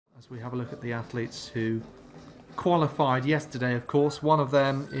as we have a look at the athletes who qualified yesterday, of course. One of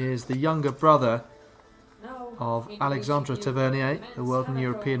them is the younger brother of Alexandra Tavernier, the World and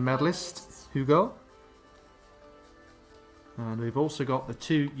European medalist, Hugo. And we've also got the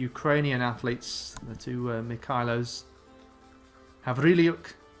two Ukrainian athletes, the two Mykhaylos,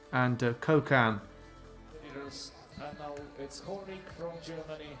 Havrilyuk and Kokhan.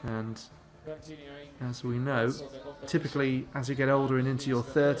 And as we know, typically as you get older and into your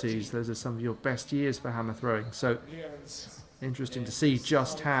 30s, those are some of your best years for hammer throwing. So interesting to see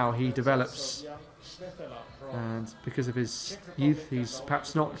just how he develops. And because of his youth, he's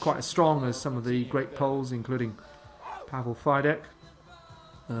perhaps not quite as strong as some of the great Poles, including Pavel Fidek,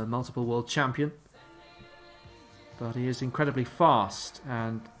 multiple world champion. But he is incredibly fast,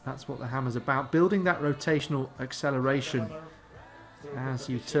 and that's what the hammer's about. Building that rotational acceleration as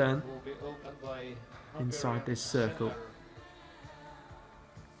you turn inside this circle.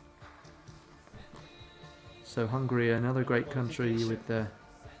 So Hungary, another great country with the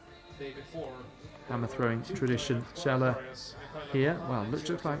hammer throwing tradition. Cella here, well,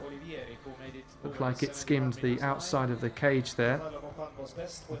 looks like it skimmed the outside of the cage there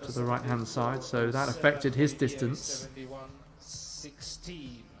to the right hand side, so that affected his distance.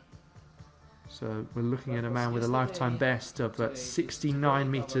 So we're looking at a man with a lifetime best of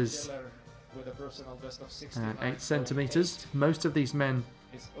 69 meters and 8 centimeters. Most of these men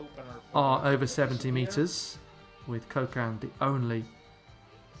are over 70 meters, with Kokhan the only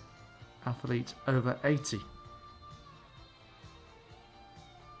athlete over 80.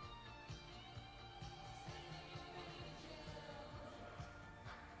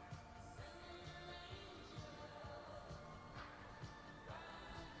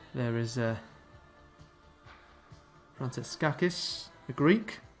 There is Francis, a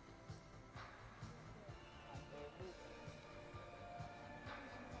Greek.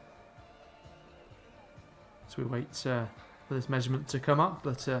 So we wait for this measurement to come up,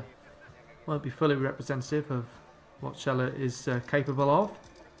 but won't be fully representative of what Cella is capable of.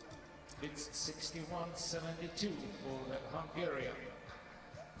 It's 61.72 for the Hungarian.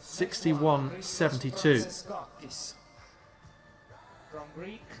 61.72. From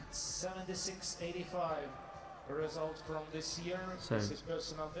Greek, 76.85. Result from this year. So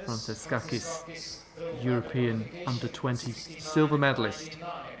Francis, European under-20 silver medalist,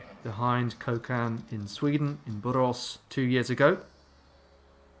 behind Kokhan in Sweden, in Borås 2 years ago.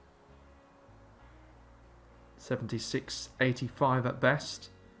 76.85 at best.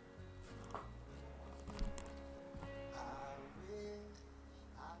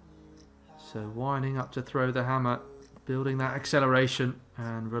 So winding up to throw the hammer, building that acceleration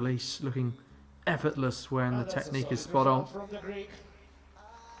and release, looking effortless when the technique is spot on.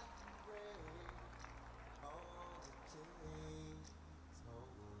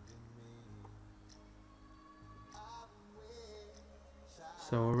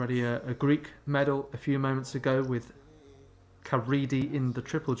 So already a Greek medal a few moments ago with Karidi in the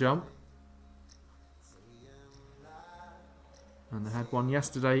triple jump. And they had one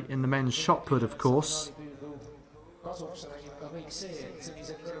yesterday in the men's shot put, of course.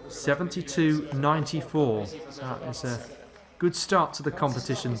 72.94. That is a good start to the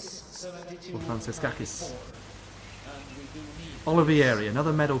competition for Francis. Olivieri,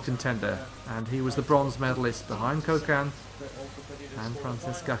 another medal contender, and he was the bronze medalist behind Kokhan and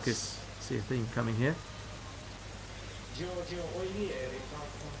Francis. See a theme coming here.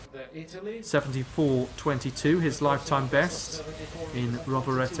 74.22, his lifetime best in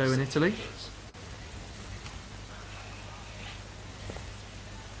Rovereto in Italy.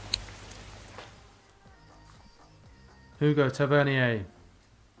 Hugo Tavernier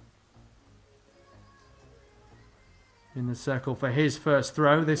in the circle for his first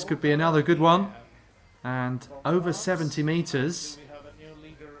throw. This could be another good one. And over 70 meters.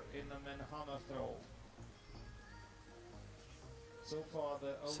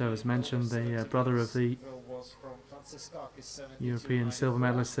 So as mentioned, the brother of the European silver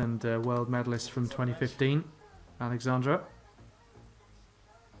medalist and world medalist from 2015, Alexandra.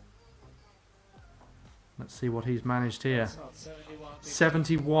 Let's see what he's managed here.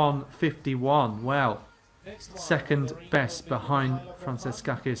 71.51. Well, second best behind Francis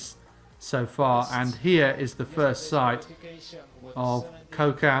so far. And here is the first sight of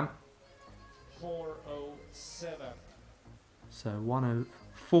Kokhan. So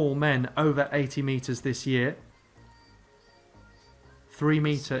 104 men over 80 meters this year. 3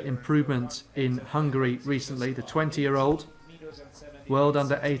 meter improvement in Hungary recently. The 20-year-old World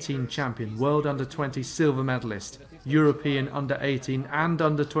Under-18 champion, World Under-20 silver medalist, European Under-18 and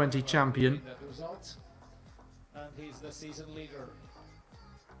Under-20 champion. And he's the season leader.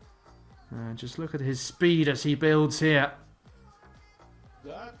 Just look at his speed as he builds here.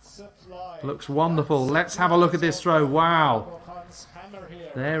 Looks wonderful. Let's have a look at this throw. Wow.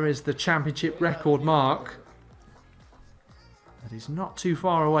 There is the championship record mark that he's not too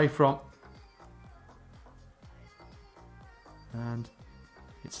far away from. And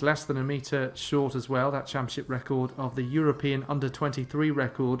it's less than a metre short as well, that championship record of the European under-23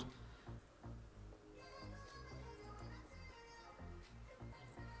 record.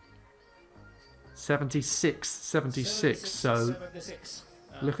 .76, so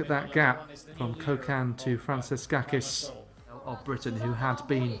look at that gap from Kokhan to Franciszkakis of Britain, who had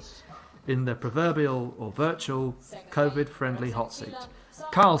been in the proverbial or virtual COVID-friendly hot seat.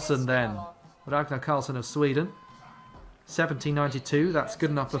 Karlsson then, Ragnar Karlsson of Sweden, 17.92, that's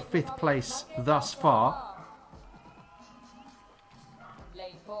good enough for 5th place thus far.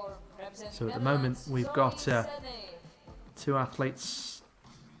 So at the moment we've got 2 athletes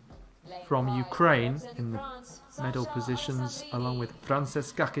from Ukraine in the medal positions, along with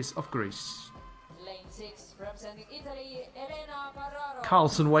Franciszkakis of Greece.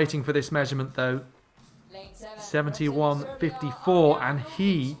 Karlsson waiting for this measurement though, 71.54, and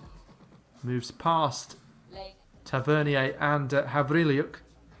he moves past Tavernier and Havrilyuk.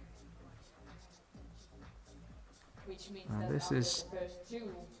 And this is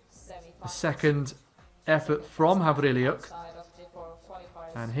the second effort from Havrilyuk,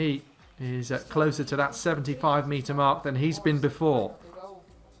 and he is closer to that 75-metre mark than he's been before.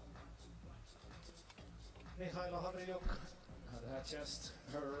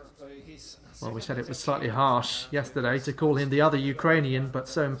 Well, we said it was slightly harsh yesterday to call him the other Ukrainian, but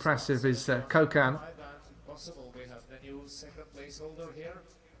so impressive is Kokhan. We have the new second place holder here.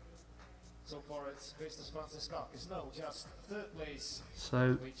 So far it's Franciszkakis. No, just 3rd place.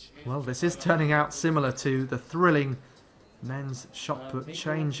 So, well, this is turning out similar to the thrilling men's shot put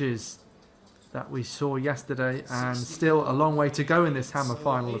changes that we saw yesterday, and still a long way to go in this hammer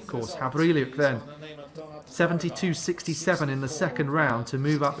final, of course. Havrilyuk then 72.67 in the second round to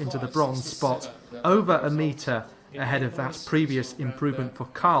move up into the bronze spot, over a metre ahead of that previous improvement for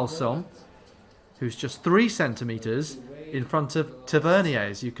Karlsson, who's just 3 centimetres in front of Tavernier,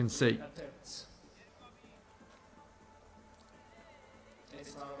 as you can see.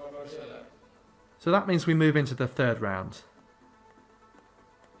 So that means we move into the 3rd round.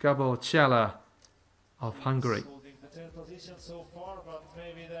 Gabor Cella of Hungary.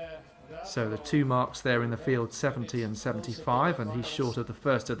 So the 2 marks there in the field, 70 and 75, and he's short of the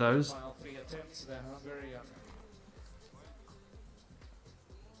first of those.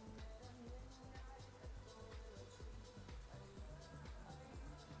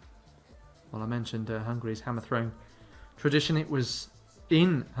 Well, I mentioned Hungary's hammer throwing tradition. It was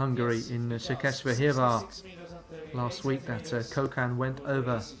in Hungary, in Székesfehérvár last week, that Kokhan went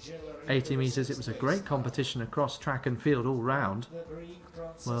over 80 metres. It was a great competition across track and field all round.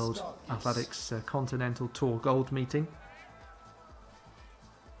 World Athletics Continental Tour Gold meeting.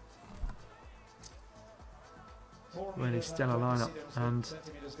 Really stellar lineup, and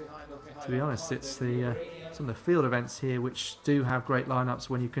to be honest, it's the some of the field events here which do have great lineups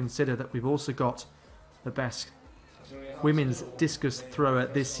when you consider that we've also got the best women's discus thrower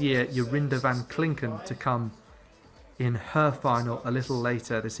this year, Jorinda van Klinken, to come in her final a little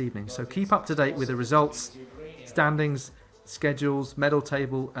later this evening. So keep up to date with the results, standings, schedules, medal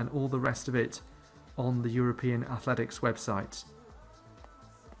table and all the rest of it on the European Athletics website.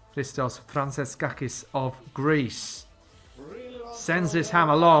 Christos Franciszkakis of Greece sends this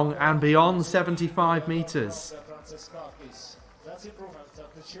hammer long and beyond 75 metres.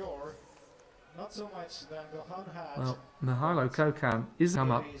 Well, Mykhaylo Kokhan is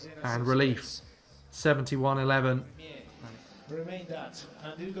come up and relief, 71.11.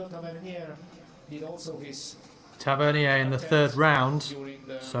 Tavernier in the 3rd round,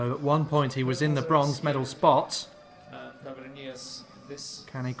 so at one point he was in the bronze medal spot.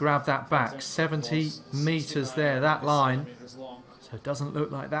 Can he grab that back? 70 metres there, that line. So it doesn't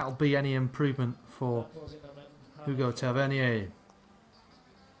look like that'll be any improvement for Hugo Tavernier.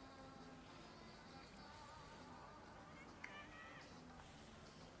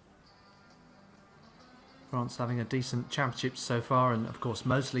 France having a decent championship so far, and of course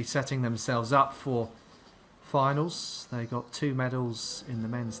mostly setting themselves up for finals. They got 2 medals in the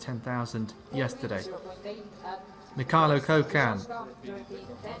men's 10,000 yesterday. Mykhaylo Kokhan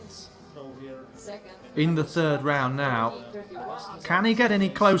in the 3rd round now. Can he get any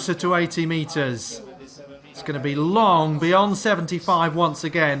closer to 80 metres? It's going to be long, beyond 75 once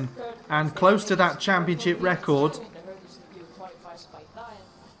again, and close to that championship record.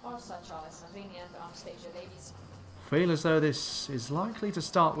 feel as though this is likely to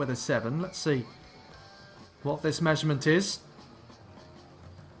start with a 7. Let's see what this measurement is.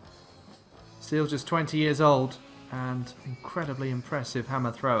 Still just 20 years old and incredibly impressive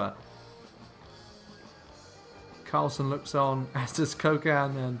hammer thrower. Carlson looks on, as does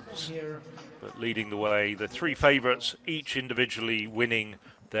Kokhan, and but leading the way, the three favourites, each individually winning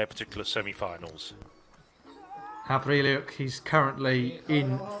their particular semi-finals. Mykhaylo, he's currently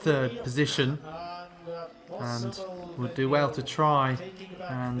in 3rd position and would do well to try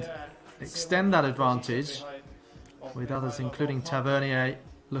and extend that advantage, with others including Tavernier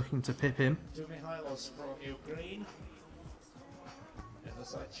looking to pip him. Mykhaylo's from Ukraine. And the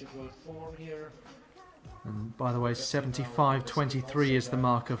such a good form here. And by the way, 75.23 is the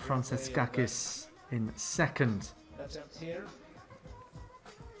mark of Franceschakis in 2nd. Attempt here.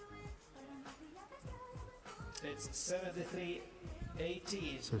 It's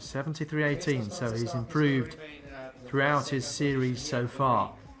 73.18. So 73.18, so he's improved throughout his series so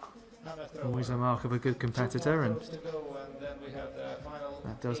far. Always a mark of a good competitor, and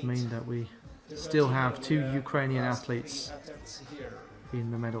that does mean that we still have 2 Ukrainian athletes in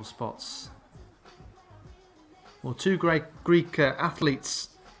the medal spots. Or 2 Greek athletes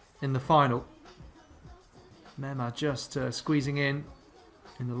in the final. Mema just squeezing in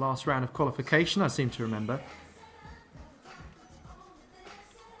the last round of qualification, I seem to remember.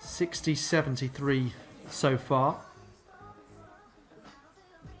 60.73 so far.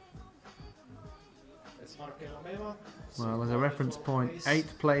 Well, as a reference point,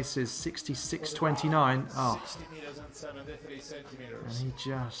 8th place is 66.29. Oh, and he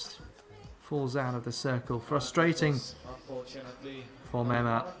just falls out of the circle. Frustrating for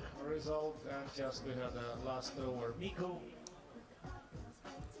Mema.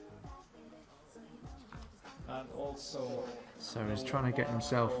 So he's trying to get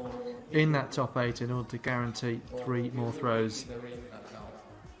himself in that top 8 in order to guarantee 3 more throws.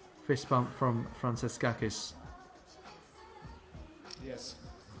 Fist bump from Franceschakis. Yes,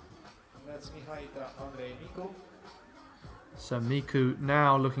 that's Mykhaylo. So Miku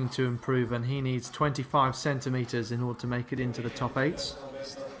now looking to improve, and he needs 25 centimetres in order to make it into the top 8.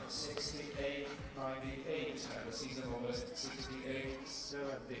 68.98 and the season best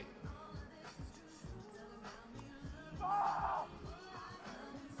 68.70.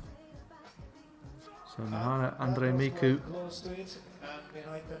 So Mahana Andrei Miku Close to it, and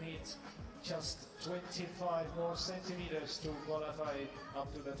Mykhaylo needs just 25 more centimeters to qualify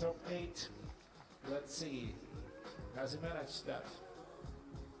up to the top 8. Let's see, has he managed that?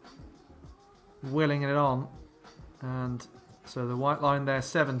 willing it on, and so the white line there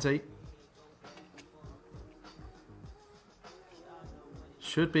 70.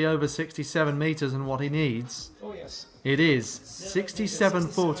 Should be over 67 metres and what he needs. Oh yes. It is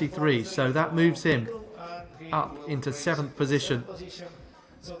 67.43, so that moves him up into 7th position.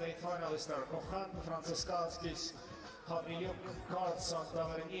 So the finalists are Kokhan, Franceschakis, Carlson,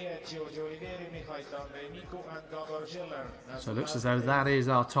 Tavernier, Mykhaylo, and Gabor Scheller. So it looks as though that is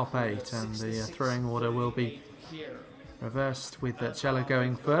our top 8, and the throwing order will be reversed with Scheller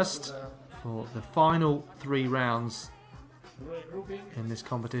going first for the final 3 rounds in this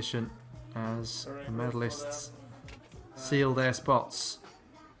competition as the medalists seal their spots.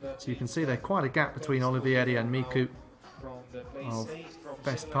 So you can see there's quite a gap between Olivieri and Miku of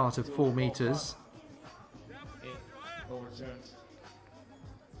best part of 4 metres.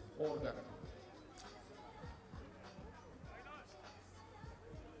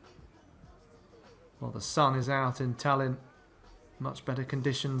 Well, the sun is out in Tallinn, much better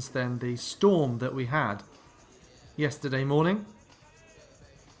conditions than the storm that we had yesterday morning,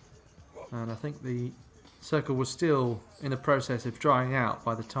 and I think the circle was still in the process of drying out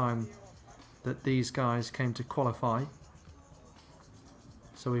by the time that these guys came to qualify.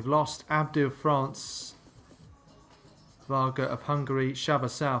 So we've lost Abdu of France, Varga of Hungary,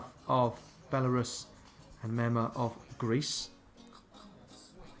 Shabasov of Belarus, and Mema of Greece.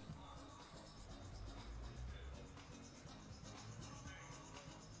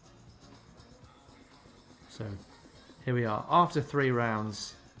 So here we are. After 3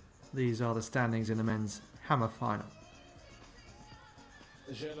 rounds, these are the standings in the men's hammer final.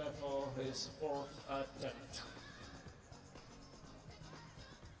 Scheller for his 4th attempt.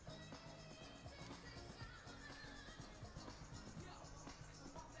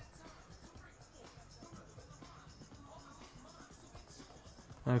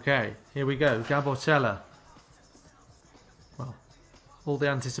 Okay, here we go. Gabor Scheller. Well, all the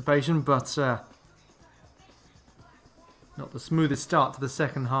anticipation, but not the smoothest start to the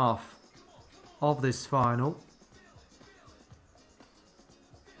second half of this final.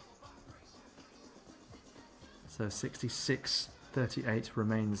 So So 66.38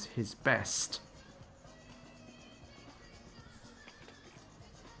 remains his best.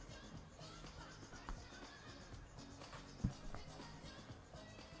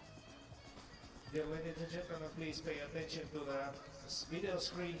 Dear ladies and gentlemen, please pay attention to the video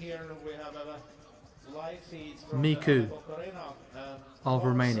screen here. We have a live feed from Mykhaylo the of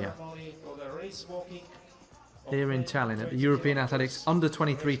Romania. For the race walking Here in Tallinn at the European Athletics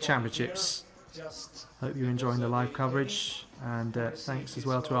Under-23 Championships. just Hope you're enjoying the live coverage, and thanks as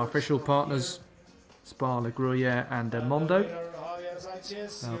well to our official partners, Spa, La Gruyere and Mondo.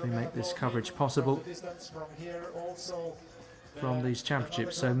 They make this coverage possible from these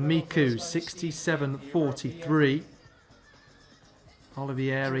championships. So Mykhaylo 67.43,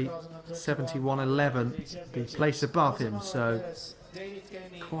 Olivieri 71.11, the place above him. So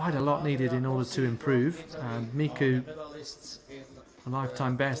quite a lot needed in order to improve, and Mykhaylo a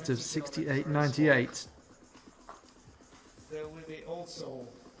lifetime best of 68.98. There will be also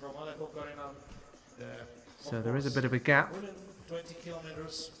from So there is a bit of a gap, 20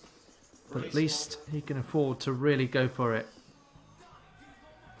 kilometers. but at least he can afford to really go for it.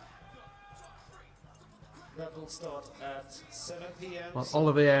 That will start at 7 p.m. Well,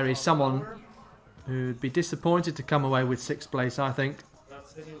 Olivieri is someone who'd be disappointed to come away with 6th place, I think.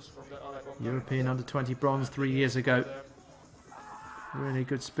 That's the news from the European Under-20 bronze 3 years ago. Really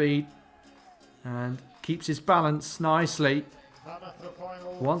good speed, and keeps his balance nicely.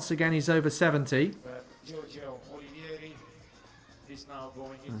 Once again he's over 70.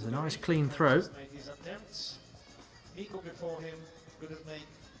 There's a nice clean throw. Nico before him couldn't make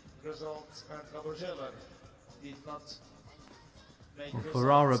results, and Gabriella did not make Well, results.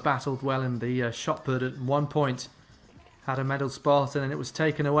 Ferrara battled well in the shot put at one point. Had a medal spot and then it was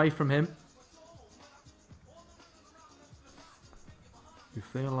taken away from him. You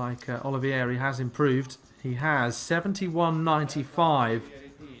feel like Olivieri has improved. He has 71.95.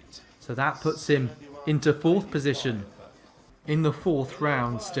 So that puts him into 4th position in the 4th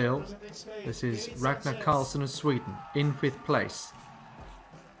round still. This is Ragnar Karlsson of Sweden in 5th place.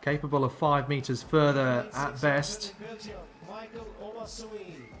 Capable of 5 meters further at best.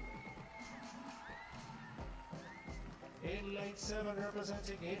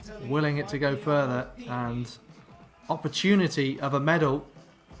 Willing it to go further, and opportunity of a medal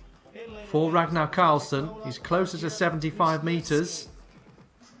for Ragnar Karlsson. He's closer to 75 meters.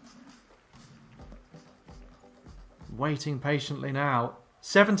 Waiting patiently now.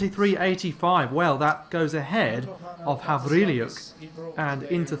 73.85. Well, that goes ahead of Havrilyuk and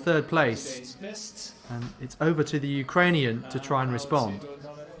into 3rd place. And it's over to the Ukrainian to try and respond.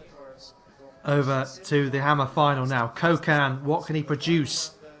 Over to the hammer final now. Kokhan, what can he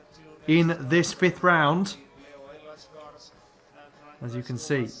produce in this 5th round? As you can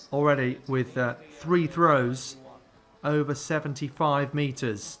see, already with 3 throws over 75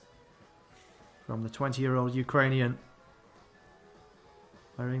 meters from the 20-year-old Ukrainian.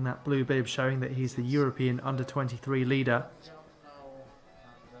 Wearing that blue bib, showing that he's the European Under-23 leader.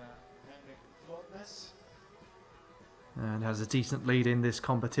 And has a decent lead in this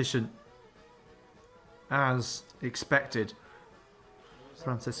competition, as expected.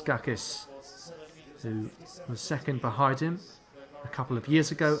 Franciszkakis, who was 2nd behind him a couple of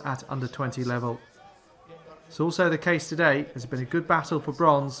years ago at Under-20 level. It's also the case today. There's been a good battle for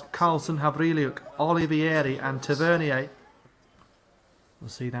bronze. Karlsson, Havrilyuk, Olivieri and Tavernier. We'll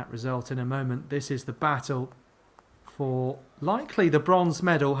see that result in a moment. This is the battle for likely the bronze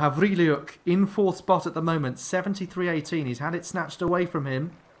medal. Havrilyuk in 4th spot at the moment, 73.18. He's had it snatched away from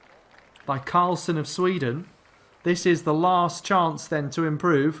him by Karlsson of Sweden. This is the last chance then to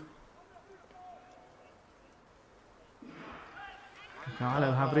improve.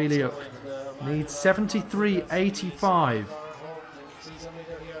 Mykhaylo Havrilyuk needs 73.85.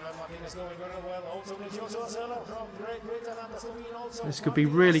 This could be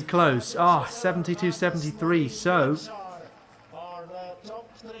really close. 72.73. So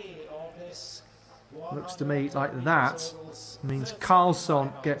looks to me like that means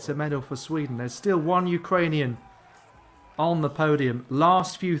Karlsson gets a medal for Sweden. There's still one Ukrainian on the podium.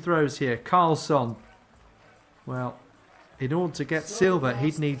 Last few throws here. Karlsson. Well, in order to get silver,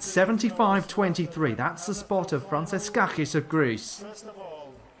 he'd need 75.23. That's the spot of Franciszkakis of Greece.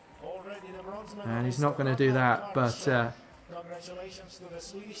 And he's not going to do that, but congratulations to the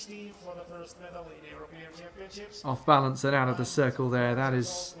Swedish team for the first medal in the European Championships. Off balance and out of the circle there. That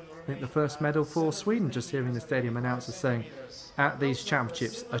is, I think, the first medal for Sweden, just hearing the stadium announcer saying at these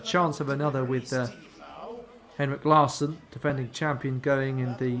championships. A chance of another with Henrik Larsson, defending champion, going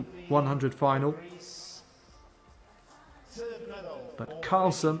in the 100 final. But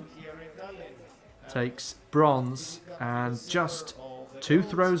Karlsson takes bronze, and just 2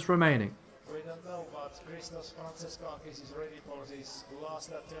 throws remaining. We don't know, but Christos Franciscakis is ready for his last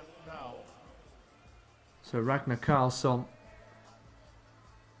attempt now. So Ragnar Karlsson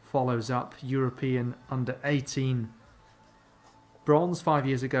follows up European under-18 bronze 5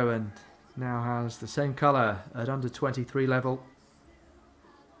 years ago, and now has the same colour at under-23 level.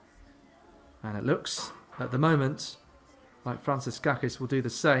 And it looks, at the moment, like Franciscakis will do the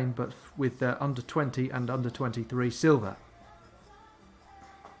same, but with under-20 and under-23 silver.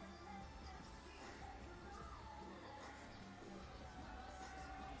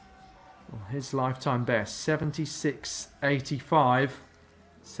 Well, his lifetime best, 76.85.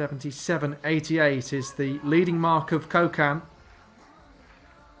 77.88 is the leading mark of Kokhan.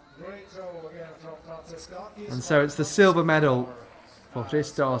 And so it's the silver medal for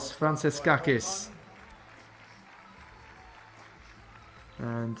Christos Franciscakis.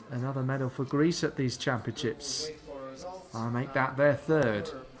 And another medal for Greece at these championships. I'll make that their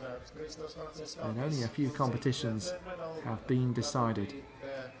third. And only a few competitions have been decided.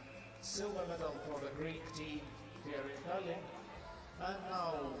 Silver medal for the Greek team here in Tallinn. And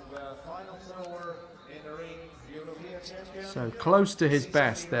now the final thrower in the ring, European champion. So close to his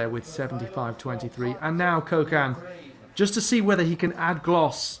best there with 75.23. And now Kokhan, just to see whether he can add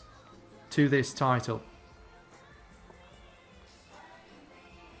gloss to this title.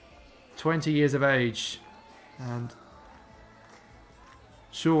 20 years of age, and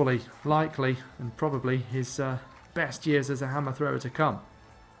surely, likely, and probably his best years as a hammer thrower to come.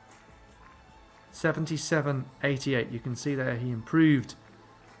 77.88, you can see there he improved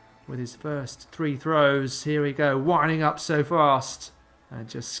with his first 3 throws. Here we go, winding up so fast and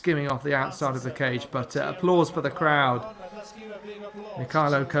just skimming off the outside of the cage, but applause for the crowd.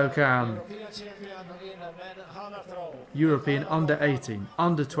 Mykhaylo Kokhan, European under-18,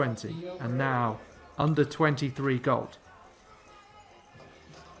 under-20, and now under-23 gold.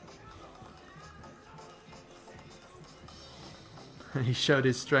 He showed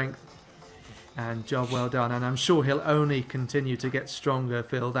his strength, and job well done, and I'm sure he'll only continue to get stronger,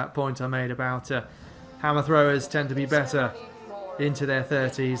 Phil. That point I made about hammer throwers tend to be better into their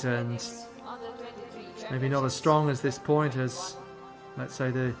 30s, and maybe not as strong as this point as, let's say,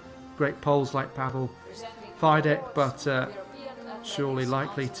 the great Poles like Pavel Fidek, but surely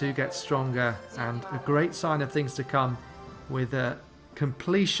likely to get stronger, and a great sign of things to come with a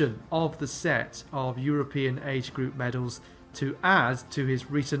completion of the set of European age group medals to add to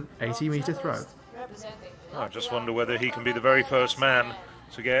his recent 80-metre throw. I just wonder whether he can be the very first man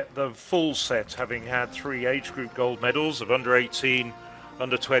to get the full set, having had 3 age group gold medals of under-18,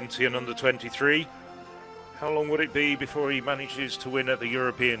 under-20 and under-23. How long would it be before he manages to win at the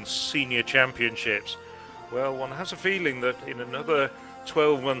European Senior Championships? Well, one has a feeling that in another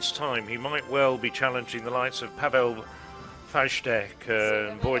 12 months' time he might well be challenging the likes of Pavel Fidek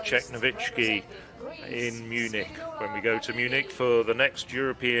and Wojciech Nowitzki in Munich, when we go to Munich for the next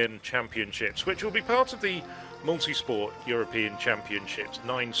European Championships, which will be part of the multi-sport European Championships,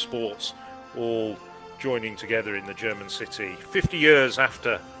 9 sports all joining together in the German city, 50 years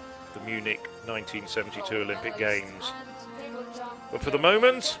after the Munich 1972 Olympic Games. But for the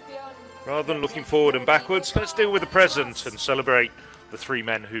moment, rather than looking forward and backwards, let's deal with the present and celebrate the 3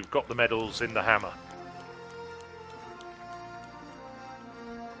 men who've got the medals in the hammer.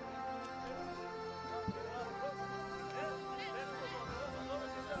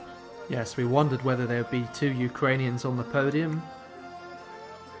 Yes, we wondered whether there would be 2 Ukrainians on the podium.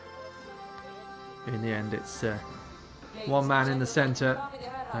 In the end, it's one man in the centre,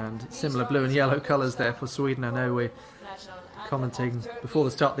 and similar blue and yellow colours there for Sweden. I know we're commenting before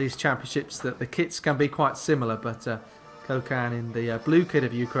the start of these championships that the kits can be quite similar, but Kokhan in the blue kit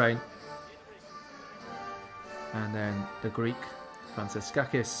of Ukraine. And then the Greek,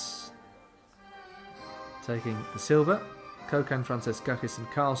 Franciscakis, taking the silver. Kokhan, Franciscakis and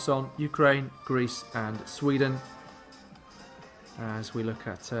Karlsson, Ukraine, Greece and Sweden. As we look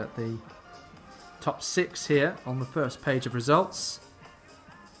at the top 6 here on the first page of results.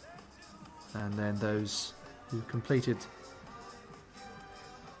 And then those who completed,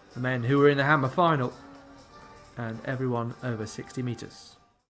 the men who were in the hammer final, and everyone over 60 metres.